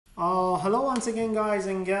Hello once again, guys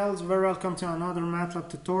and gals, very welcome to another Matlab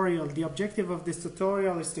tutorial. The objective of this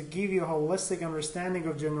tutorial is to give you a holistic understanding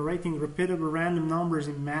of generating repeatable random numbers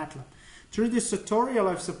in Matlab. Through this tutorial,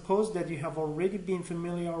 I've supposed that you have already been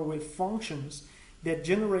familiar with functions that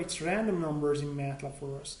generates random numbers in Matlab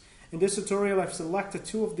for us. In this tutorial, I've selected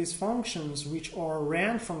two of these functions, which are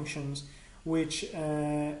RAND functions, which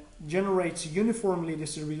generates uniformly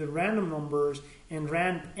distributed random numbers, and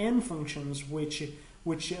RANDN functions, which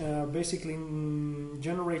basically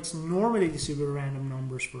generates normally distributed random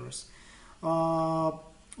numbers for us.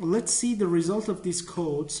 Let's see the result of these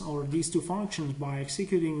codes or these two functions by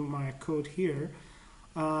executing my code here.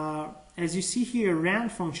 As you see here,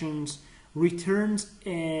 RAND functions returns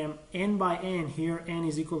n by n. Here n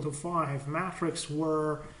is equal to 5 matrix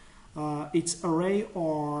where its array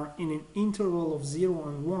are in an interval of 0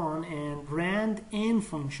 and 1, and RANDN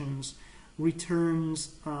functions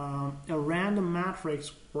returns a random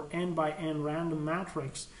matrix or n by n random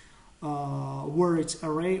matrix where its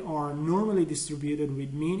array are normally distributed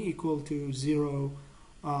with mean equal to 0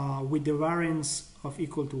 with the variance of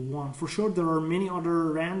equal to 1. For sure, there are many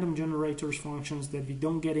other random generators functions that we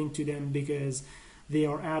don't get into them because they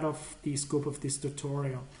are out of the scope of this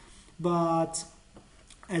tutorial. But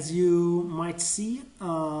as you might see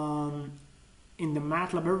in the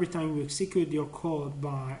Matlab, every time you execute your code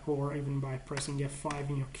or even by pressing F5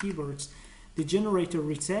 in your keyboards, the generator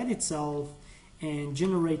resets itself and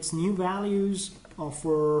generates new values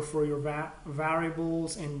for your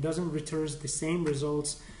variables and doesn't return the same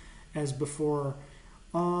results as before.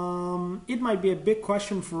 It might be a big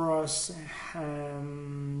question for us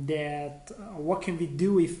that what can we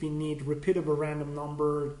do if we need repeatable random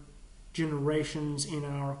number generations in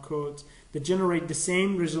our codes that generate the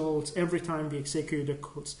same results every time we execute the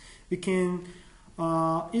codes. We can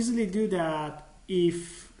easily do that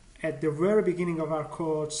if at the very beginning of our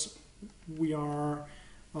codes we are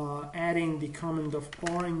adding the comment of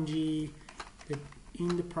RNG that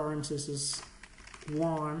in the parentheses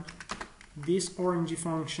 1. These RNG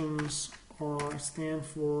functions stand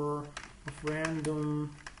for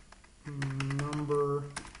random number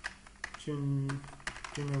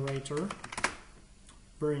generator.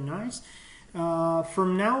 Very nice.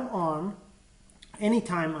 From now on,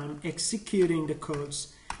 anytime I'm executing the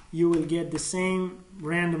codes, you will get the same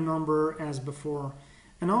random number as before.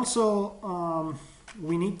 And also,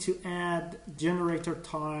 we need to add generator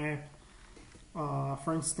type.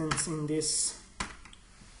 For instance, in this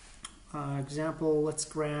example, let's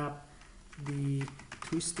grab the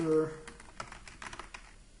twister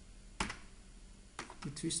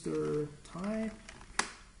type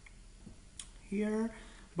here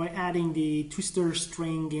by adding the twister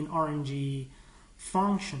string in RNG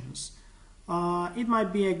functions. It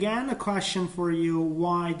might be again a question for you: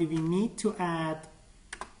 why do we need to add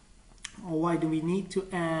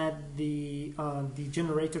the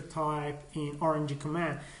generator type in RNG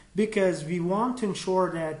command? Because we want to ensure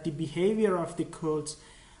that the behavior of the codes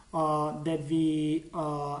that we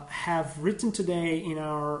have written today in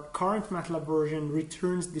our current Matlab version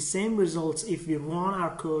returns the same results if we run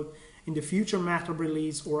our code in the future Matlab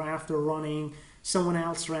release or after running someone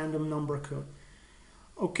else's random number code.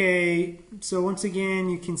 Okay, so once again,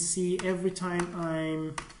 you can see every time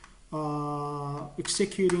I'm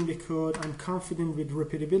executing the code, I'm confident with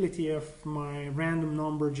repeatability of my random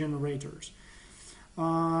number generators.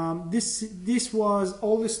 This was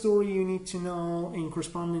all the story you need to know in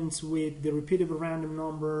correspondence with the repeatable random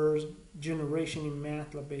numbers generation in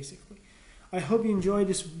Matlab, basically. I hope you enjoyed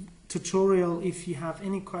this tutorial. If you have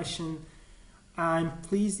any question, I'm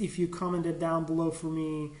pleased if you commented down below for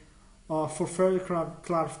me for further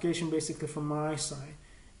clarification, basically from my side.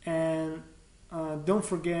 And don't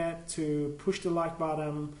forget to push the like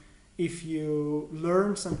button if you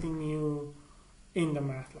learned something new in the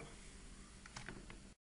Matlab.